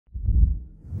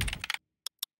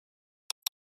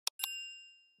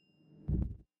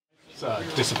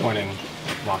Disappointing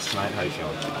loss tonight. How you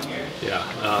feeling? Yeah,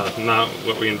 not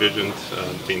what we envisioned,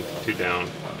 being 2 down.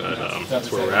 But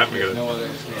that's where we're at. We gotta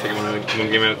take it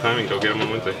one game at a time and go get them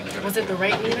on Wednesday. Was it the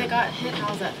right knee that got hit?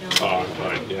 How's that feeling? Oh,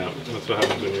 I'm fine. Yeah, that's what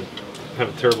happens when you have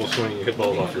a terrible swing. You hit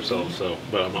balls off yourself. So,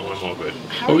 but I'm all good.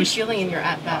 How are you feeling in your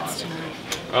at bats tonight?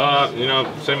 You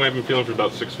know, same way I've been feeling for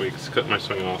about 6 weeks. Cut my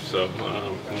swing off, so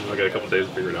I got a couple days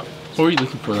to figure it out. What were you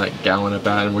looking for that Gallon at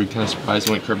bat, and were you kind of surprised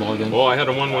it went curveball again? Well, I had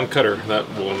a 1-1 cutter. That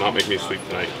will not make me sleep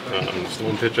tonight. It's the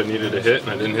one pitch I needed to hit,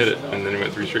 and I didn't hit it. And then he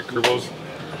went 3 straight curveballs.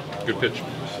 Good pitch.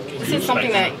 This is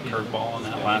something that curveball on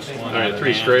that last one. All right,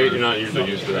 3 straight. You're not usually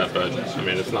used to that, but I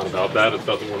mean, it's not about that. It's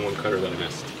about the 1-1 cutter that I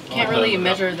missed. Can't really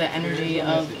measure the energy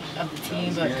of the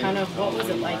team, but kind of what was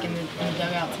it like in the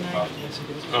dugout tonight?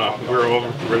 We were all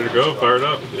ready to go, fired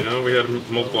up. You know, we had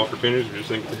multiple opportunities. We just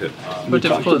didn't get to hit. We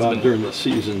talked about during the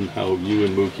season how you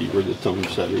and Mookie were the tone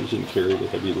setters and carried a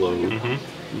heavy load.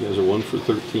 You guys are 1 for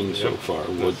 13 so far.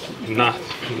 Not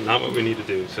what we need to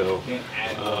do. So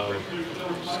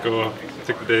just go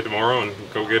take the day tomorrow and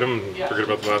go get them and forget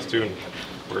about the last 2 and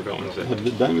worry about Wednesday. Have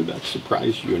the Diamondbacks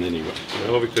surprised you in any way?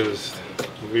 No, because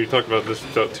we talked about this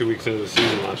about 2 weeks into the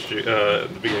season last year, at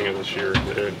the beginning of this year.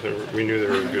 We knew they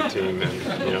were a good team, and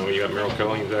you know, you got Merrill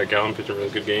Kelly and Zach Gallen pitching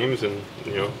really good games, and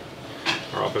you know,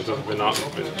 our offense has been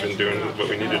doing what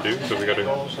we need to do, so we got to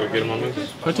go get them on Wednesday.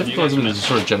 How difficult is it to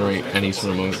sort of generate any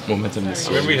sort of momentum this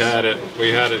season? I mean, we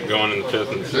had it going in the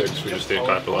 5th and 6th. We just didn't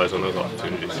capitalize on those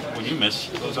opportunities. When you miss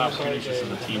those opportunities as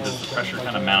a team, does the pressure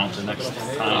kind of mount the next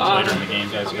times later in the game,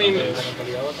 guys? I mean,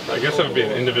 I guess that would be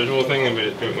an individual thing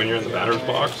when you're in the batter's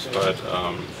box, but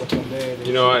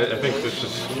you know, I think this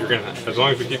just as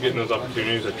long as we keep getting those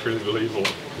opportunities, I truly believe we'll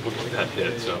get that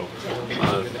hit. So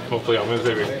hopefully on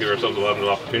Wednesday we can give ourselves a lot of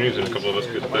opportunities and a couple of us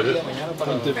get that hit.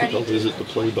 How difficult is it to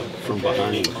play from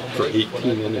behind for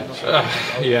 18 innings?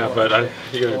 Yeah, but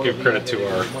you got to give credit to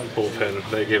our bullpen.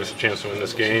 They gave us a chance to win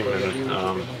this game, and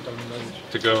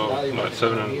to go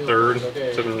 7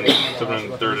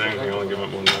 1/3 innings, we only give up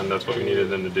 1 run. That's what we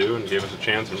needed them to do, and gave us a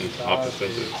chance. And offense,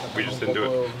 we just didn't do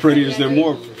it. Freddie, is there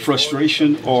more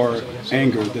frustration or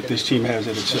anger that this team has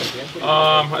at itself?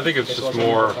 I think it's just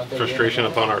more frustration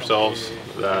upon ourselves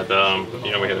that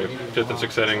you know, we had a 5th and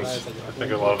 6th innings. I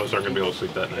think a lot of us aren't going to be able to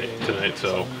sleep that tonight.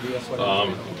 So a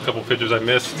couple pitches I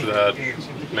missed that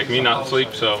make me not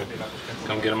sleep. So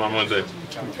come get them on Wednesday.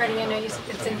 Freddie, I know it's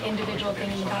an individual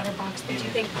thing in the batter box, but do you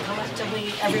think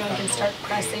collectively everyone can start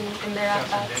pressing in their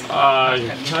at-bats? I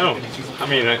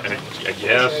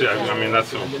guess. I mean,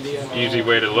 that's an easy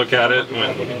way to look at it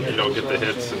when you don't get the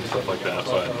hits and stuff like that.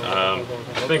 But I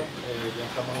think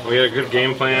we had a good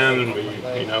game plan. We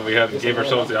gave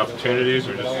ourselves the opportunities.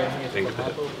 We just didn't get the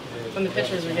hit. When the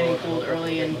pitchers were getting pulled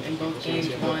early in both games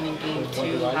 1 and game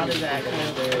 2, how does that kind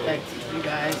of affect you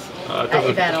guys,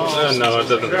 if at all? No, it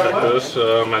doesn't affect us.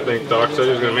 I think Doc said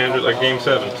he was going to manage it like game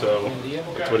 7, so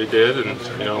that's what he did, and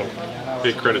you know,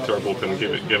 big credit to our bullpen,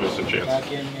 give us a chance.